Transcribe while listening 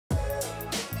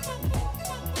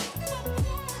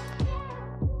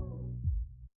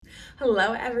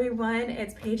Hello everyone,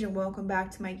 it's Paige and welcome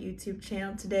back to my YouTube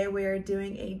channel. Today we are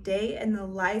doing a day in the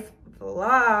life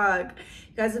vlog.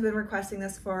 You guys have been requesting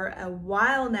this for a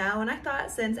while now, and I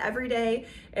thought since every day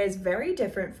is very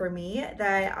different for me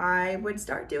that I would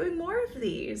start doing more of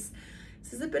these.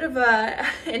 This is a bit of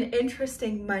an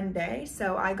interesting Monday.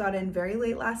 So I got in very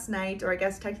late last night, or I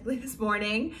guess technically this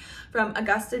morning, from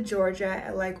Augusta, Georgia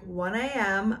at like 1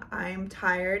 a.m. I'm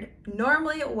tired.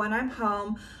 Normally when I'm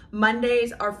home,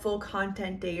 Mondays are full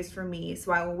content days for me.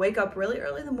 So I will wake up really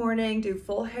early in the morning, do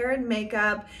full hair and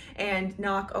makeup, and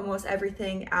knock almost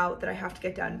everything out that I have to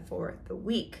get done for the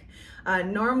week.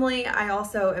 Normally, I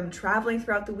also am traveling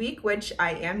throughout the week, which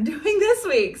I am doing this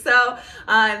week. So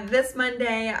this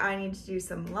Monday, I need to do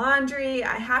some laundry.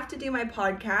 I have to do my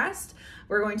podcast.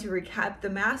 We're going to recap the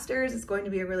Masters. It's going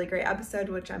to be a really great episode,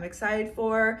 which I'm excited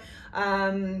for.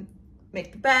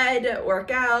 Make the bed,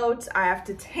 work out, I have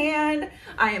to tan,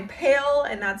 I am pale,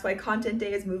 and that's why content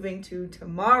day is moving to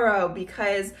tomorrow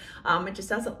because it just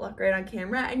doesn't look great on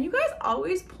camera. And you guys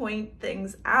always point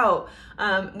things out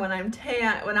when I'm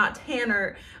not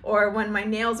tan, or when my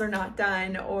nails are not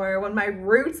done, or when my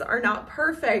roots are not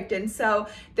perfect. And so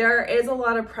there is a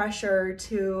lot of pressure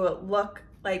to look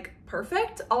like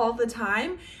perfect all the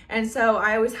time. And so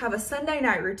I always have a Sunday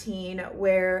night routine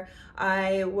where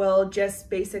I will just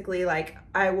basically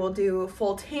I will do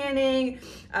full tanning.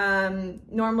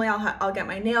 Normally I'll get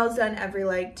my nails done every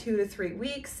like 2 to 3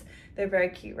 weeks. They're very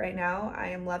cute right now. I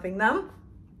am loving them.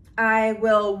 I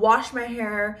will wash my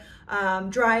hair,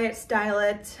 dry it, style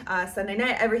it Sunday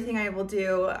night. Everything I will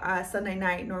do Sunday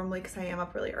night normally because I am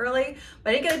up really early,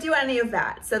 but I didn't get to do any of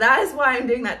that. So that is why I'm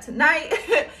doing that tonight.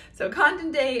 So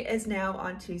content day is now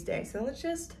on Tuesday. So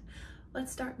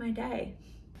let's start my day.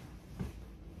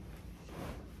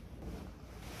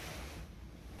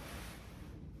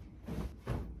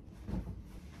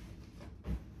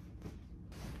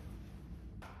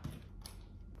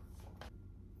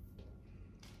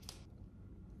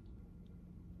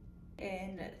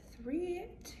 In 3,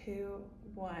 2,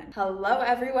 1. Hello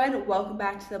everyone, welcome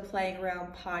back to the Playing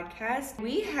Around podcast.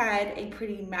 We had a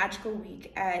pretty magical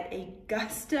week at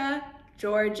Augusta,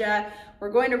 Georgia. We're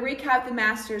going to recap the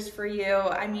Masters for you.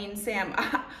 I mean, Sam,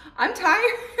 I'm tired.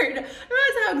 I realize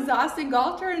how exhausting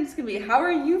golf tournaments can be. How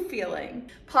are you feeling?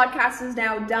 Podcast is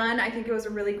now done. I think it was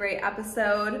a really great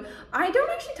episode. I don't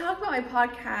actually talk about my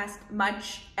podcast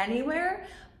much anywhere,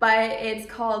 but it's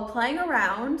called Playing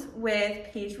Around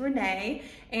with Paige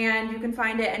and you can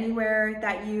find it anywhere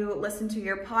that you listen to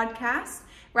your podcast.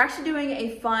 We're actually doing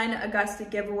a fun Augusta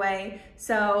giveaway,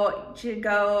 so you should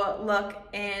go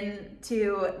look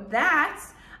into that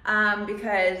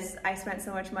because I spent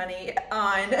so much money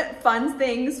on fun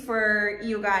things for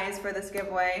you guys for this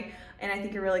giveaway, and I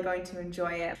think you're really going to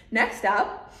enjoy it. Next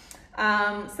up,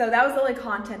 so that was the only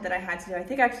content that I had to do. I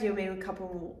think I have to do maybe a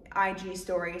couple IG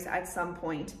stories at some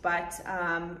point, but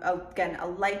again, a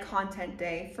light content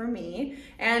day for me,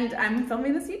 and I'm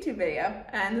filming this YouTube video,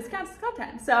 and this counts as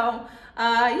content. So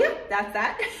yeah, that's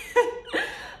that.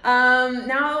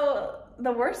 Now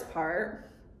the worst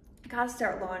part, I gotta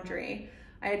start laundry.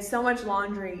 I had so much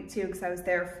laundry too because I was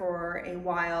there for a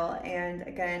while, and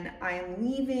again, I am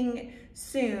leaving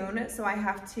soon, so I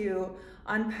have to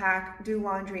unpack, do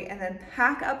laundry, and then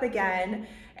pack up again.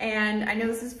 And I know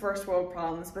this is first world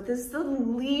problems, but this is the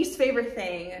least favorite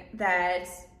thing that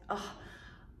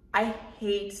I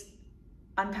hate: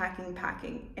 unpacking,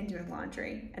 packing, and doing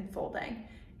laundry and folding.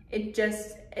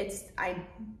 I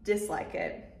dislike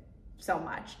it so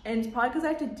much. And it's probably because I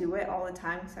have to do it all the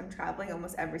time because I'm traveling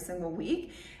almost every single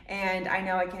week. And I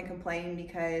know I can't complain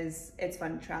because it's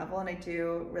fun to travel and I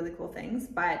do really cool things,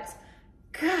 but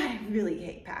God, I really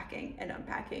hate packing and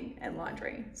unpacking and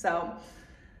laundry. So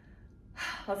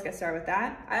let's get started with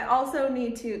that. I also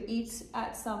need to eat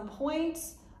at some point.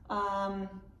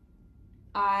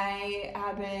 I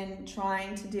have been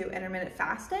trying to do intermittent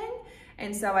fasting,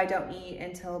 and so I don't eat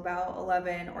until about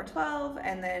 11 or 12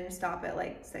 and then stop at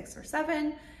like 6 or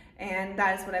 7. And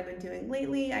that is what I've been doing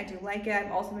lately. I do like it.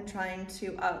 I've also been trying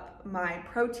to up my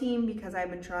protein because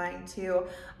I've been trying to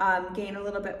gain a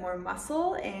little bit more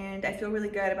muscle, and I feel really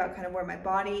good about kind of where my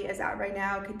body is at right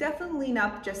now. Could definitely lean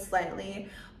up just slightly,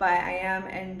 but I am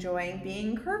enjoying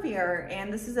being curvier,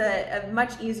 and this is a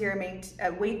much easier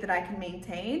weight that I can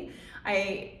maintain.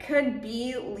 I could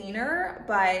be leaner,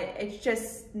 but it's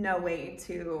just no way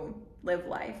to live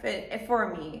life,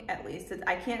 for me at least.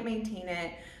 I can't maintain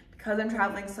it because I'm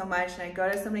traveling so much and I go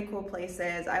to so many cool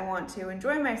places, I want to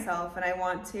enjoy myself, and I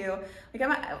want to, like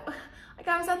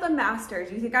I was at the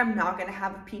Masters. You think I'm not gonna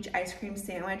have a peach ice cream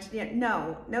sandwich? Yeah,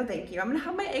 no, thank you. I'm gonna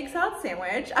have my egg salad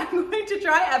sandwich. I'm going to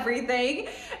try everything,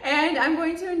 and I'm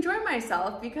going to enjoy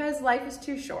myself because life is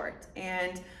too short,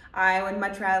 and I would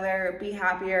much rather be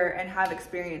happier and have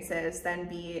experiences than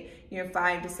be,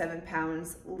 5 to 7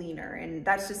 pounds leaner. And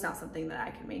that's just not something that I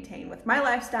can maintain with my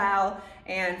lifestyle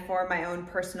and for my own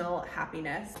personal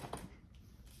happiness.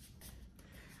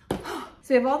 So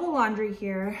we have all the laundry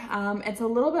here. It's a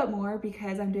little bit more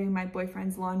because I'm doing my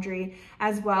boyfriend's laundry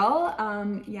as well.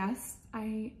 Yes,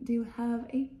 I do have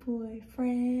a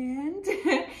boyfriend.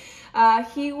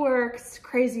 He works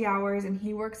crazy hours and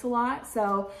he works a lot.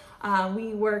 So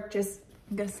we work just,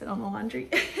 I'm gonna sit on the laundry.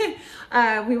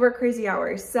 We work crazy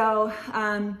hours. So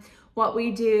what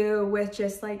we do with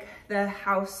just like the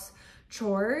house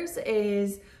chores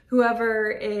is whoever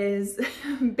is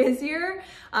busier,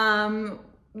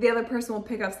 the other person will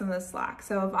pick up some of the slack.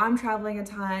 So if I'm traveling a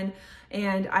ton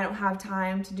and I don't have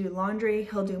time to do laundry,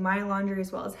 he'll do my laundry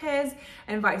as well as his,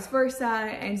 and vice versa.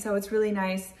 And so it's really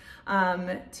nice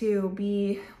to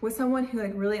be with someone who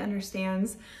like really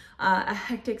understands a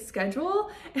hectic schedule,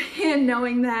 and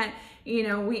knowing that,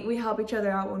 we help each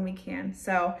other out when we can.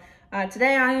 So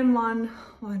today I am on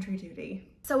laundry duty.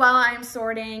 So while I'm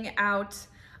sorting out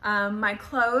my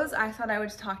clothes, I thought I would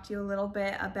just talk to you a little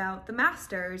bit about the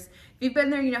Masters. If you've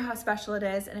been there, you know how special it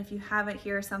is. And if you haven't,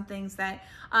 here are some things that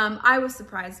I was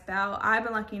surprised about. I've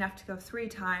been lucky enough to go 3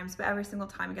 times, but every single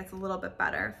time it gets a little bit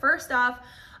better. First off,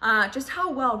 just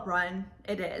how well run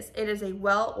it is. It is a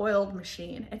well-oiled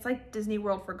machine. It's like Disney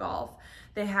World for golf.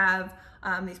 They have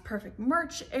these perfect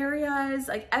merch areas.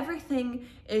 Like everything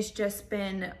is just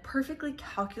been perfectly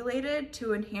calculated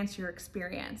to enhance your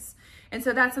experience. And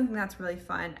so that's something that's really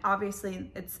fun. Obviously,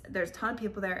 there's a ton of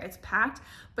people there, it's packed,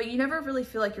 but you never really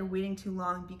feel like you're waiting too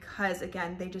long because,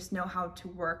 again, they just know how to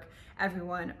work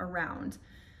everyone around.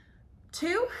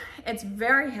 2, it's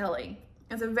very hilly.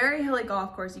 It's a very hilly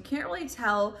golf course. You can't really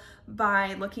tell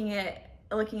by looking at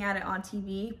it on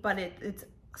TV, but it's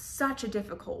such a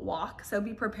difficult walk. So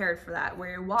be prepared for that.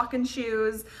 Wear your walking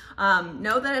shoes,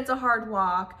 know that it's a hard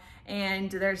walk, and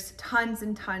there's tons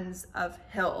and tons of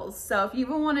hills. So if you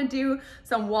even want to do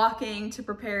some walking to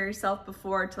prepare yourself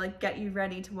before to like get you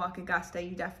ready to walk Augusta,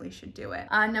 you definitely should do it.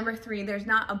 Number 3, there's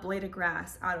not a blade of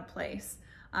grass out of place.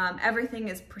 Everything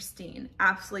is pristine,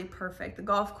 absolutely perfect. The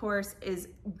golf course is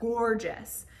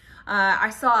gorgeous. I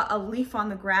saw a leaf on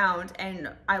the ground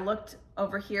and I looked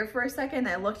over here for a second,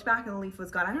 I looked back and the leaf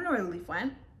was gone. I don't know where the leaf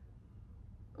went.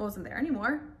 It wasn't there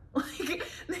anymore. Like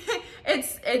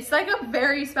it's like a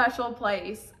very special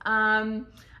place.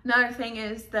 Another thing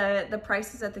is the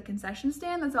prices at the concession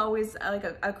stand. That's always like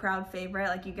a crowd favorite.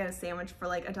 Like you get a sandwich for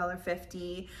like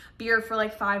 $1.50, beer for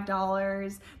like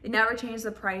 $5. They never change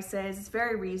the prices. It's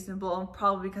very reasonable,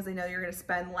 probably because they know you're gonna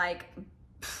spend like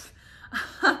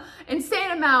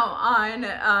insane amount on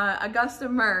Augusta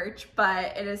merch,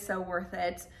 but it is so worth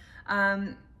it.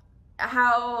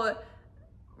 How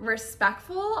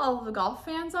respectful all of the golf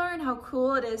fans are, and how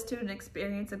cool it is to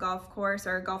experience a golf course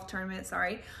or a golf tournament,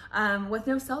 with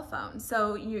no cell phones.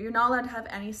 So you're not allowed to have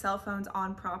any cell phones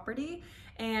on property.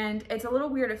 And it's a little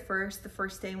weird at first, the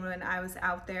first day when I was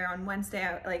out there on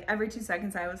Wednesday, like every 2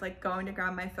 seconds I was like going to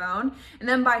grab my phone. And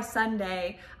then by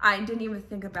Sunday, I didn't even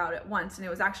think about it once. And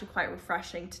it was actually quite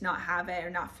refreshing to not have it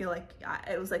or not feel like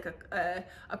it was like a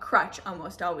crutch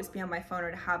almost to always be on my phone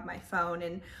or to have my phone.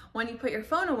 And when you put your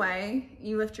phone away,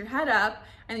 you lift your head up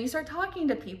and you start talking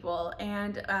to people,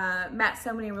 and met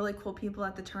so many really cool people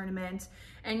at the tournament.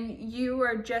 And you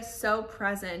are just so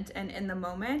present and in the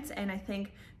moment. And I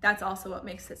think that's also what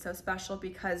makes it so special,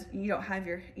 because you don't have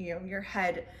your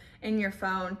head in your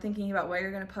phone thinking about what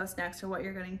you're going to post next or what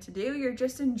you're going to do. You're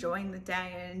just enjoying the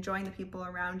day and enjoying the people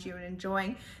around you and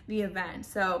enjoying the event.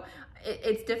 So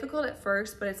it's difficult at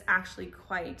first, but it's actually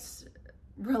quite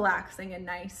relaxing and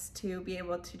nice to be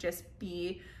able to just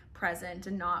be present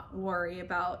and not worry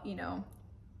about,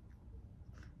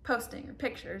 posting or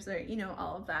pictures or,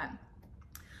 all of that.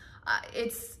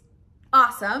 It's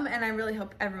awesome, and I really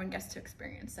hope everyone gets to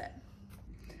experience it.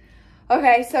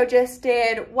 Okay, so just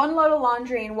did 1 load of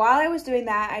laundry, and while I was doing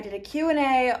that, I did a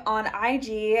Q&A on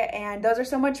IG, and those are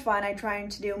so much fun. I'm trying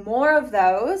to do more of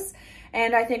those,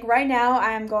 and I think right now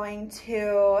I'm going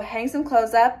to hang some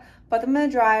clothes up, put them in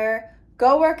the dryer,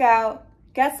 go work out,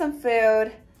 get some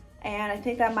food, and I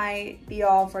think that might be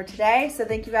all for today. So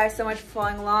thank you guys so much for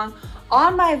following along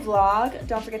on my vlog.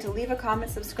 Don't forget to leave a comment,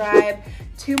 subscribe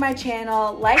to my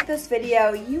channel, like this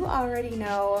video. You already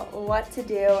know what to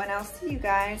do, and I'll see you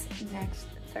guys next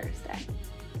Thursday.